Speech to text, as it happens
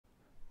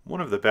One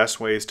of the best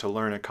ways to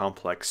learn a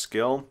complex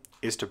skill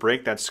is to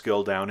break that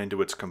skill down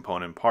into its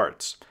component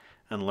parts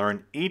and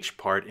learn each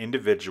part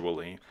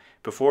individually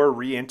before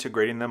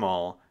reintegrating them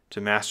all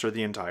to master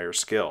the entire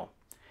skill.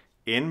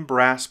 In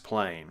brass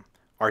playing,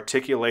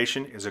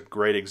 articulation is a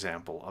great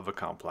example of a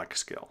complex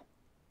skill.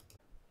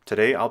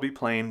 Today I'll be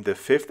playing the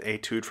 5th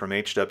etude from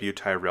H.W.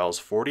 Tyrell's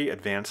 40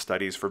 Advanced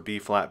Studies for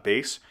B-flat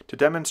bass to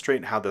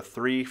demonstrate how the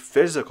three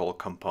physical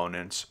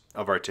components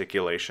of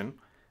articulation,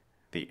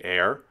 the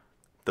air,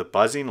 the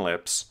buzzing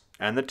lips,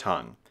 and the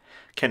tongue,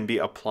 can be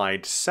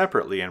applied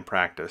separately in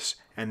practice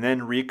and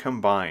then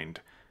recombined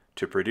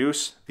to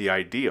produce the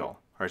ideal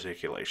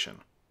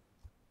articulation.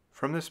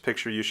 From this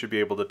picture you should be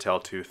able to tell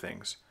two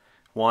things.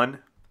 One,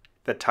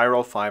 that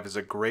Tyrell 5 is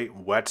a great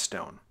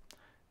whetstone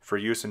for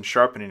use in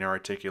sharpening our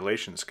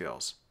articulation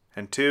skills.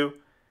 And two,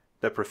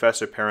 that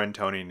Professor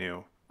Parentoni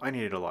knew I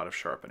needed a lot of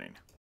sharpening.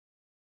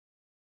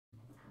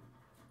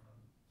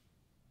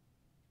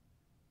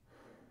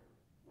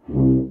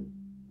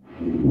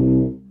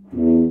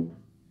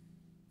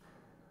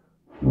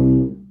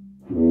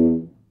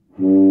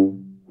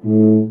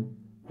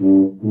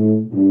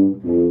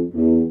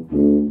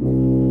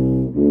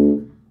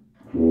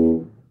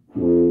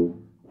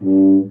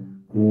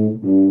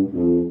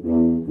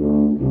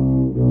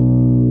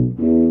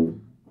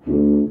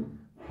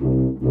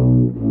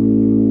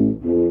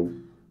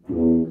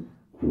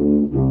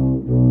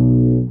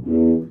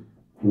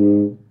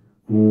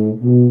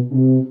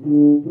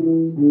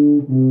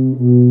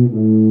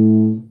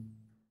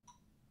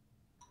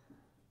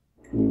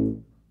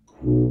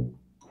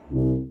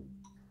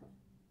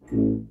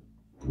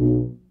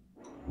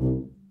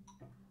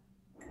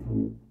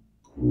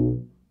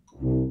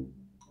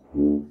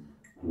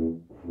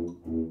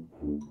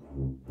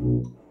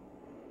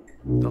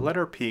 The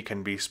letter P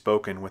can be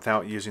spoken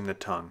without using the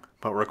tongue,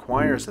 but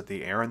requires that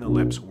the air and the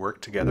lips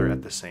work together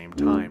at the same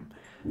time.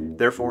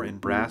 Therefore, in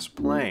brass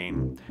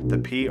playing, the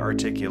P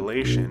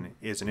articulation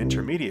is an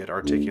intermediate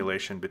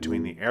articulation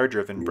between the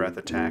air-driven breath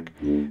attack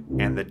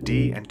and the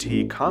D and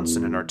T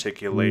consonant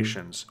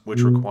articulations,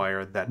 which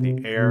require that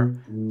the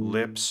air,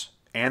 lips,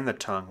 and the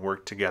tongue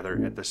work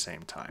together at the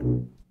same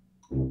time.